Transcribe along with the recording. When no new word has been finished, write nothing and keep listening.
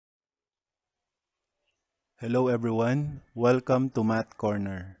Hello everyone, welcome to Math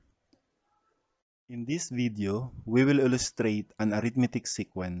Corner. In this video, we will illustrate an arithmetic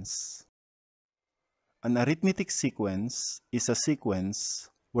sequence. An arithmetic sequence is a sequence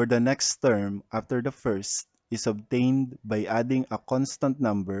where the next term after the first is obtained by adding a constant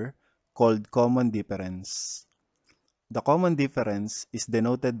number called common difference. The common difference is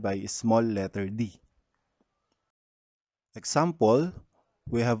denoted by a small letter d. Example,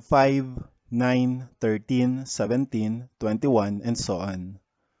 we have 5, 9, 13, 17, 21, and so on.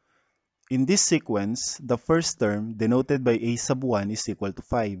 In this sequence, the first term, denoted by a sub 1, is equal to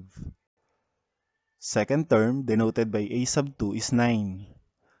 5. Second term, denoted by a sub 2, is 9.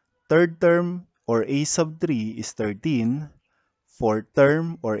 Third term, or a sub 3, is 13. Fourth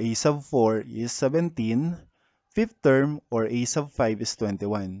term, or a sub 4, is 17. Fifth term, or a sub 5, is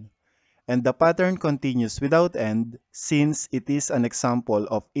 21. And the pattern continues without end since it is an example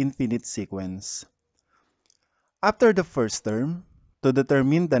of infinite sequence. After the first term, to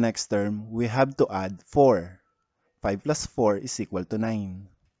determine the next term, we have to add 4. 5 plus 4 is equal to 9.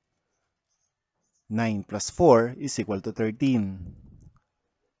 9 plus 4 is equal to 13.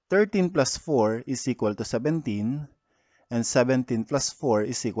 13 plus 4 is equal to 17. And 17 plus 4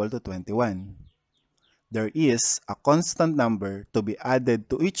 is equal to 21. There is a constant number to be added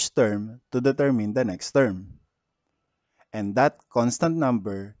to each term to determine the next term. And that constant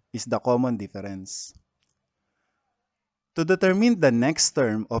number is the common difference. To determine the next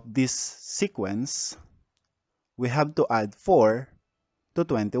term of this sequence, we have to add 4 to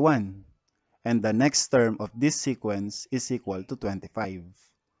 21. And the next term of this sequence is equal to 25.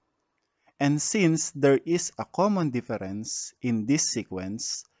 And since there is a common difference in this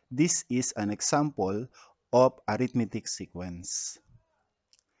sequence, this is an example of arithmetic sequence.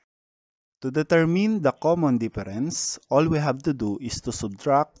 To determine the common difference, all we have to do is to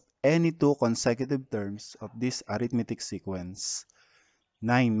subtract any two consecutive terms of this arithmetic sequence.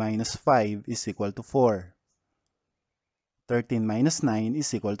 9 minus 5 is equal to 4. 13 minus 9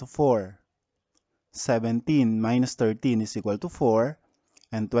 is equal to 4. 17 minus 13 is equal to 4.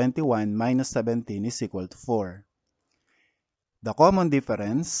 And 21 minus 17 is equal to 4. The common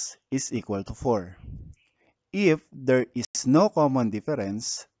difference is equal to 4. If there is no common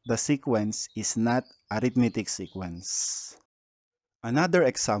difference, the sequence is not arithmetic sequence. Another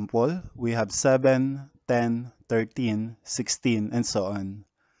example, we have 7, 10, 13, 16, and so on.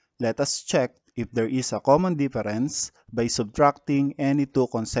 Let us check if there is a common difference by subtracting any two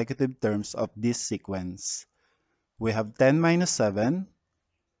consecutive terms of this sequence. We have 10 minus 7,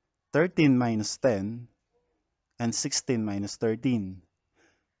 13 minus 10, and 16 minus 13.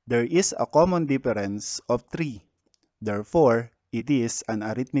 There is a common difference of 3. Therefore, it is an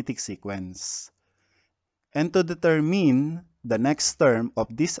arithmetic sequence. And to determine the next term of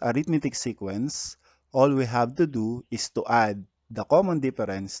this arithmetic sequence, all we have to do is to add the common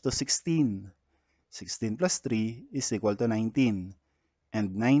difference to 16. 16 plus 3 is equal to 19.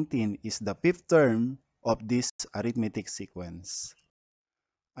 And 19 is the fifth term of this arithmetic sequence.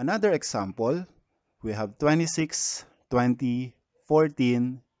 Another example, we have 26, 20,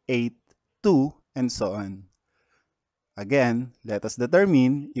 14, 8, 2, and so on. Again, let us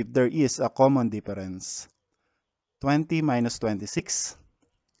determine if there is a common difference. 20 minus 26,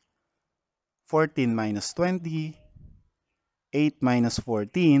 14 minus 20, 8 minus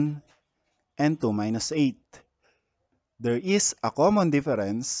 14, and 2 minus 8. There is a common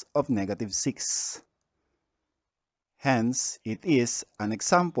difference of negative 6. Hence, it is an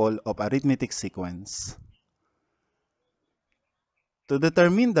example of arithmetic sequence. To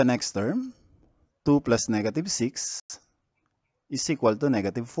determine the next term, 2 plus negative 6 is equal to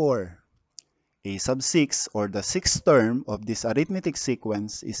negative 4. A sub 6, or the sixth term of this arithmetic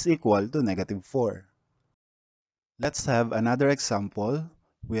sequence, is equal to negative 4. Let's have another example.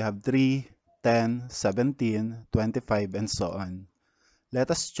 We have 3, 10, 17, 25, and so on.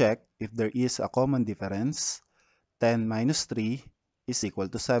 Let us check if there is a common difference. 10 minus 3 is equal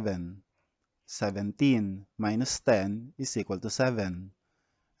to 7. 17 minus 10 is equal to 7.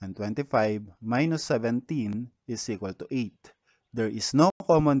 And 25 minus 17 is equal to 8. There is no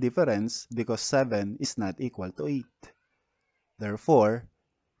common difference because 7 is not equal to 8. Therefore,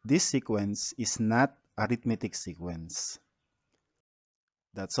 this sequence is not arithmetic sequence.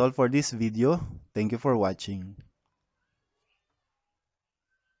 That's all for this video. Thank you for watching.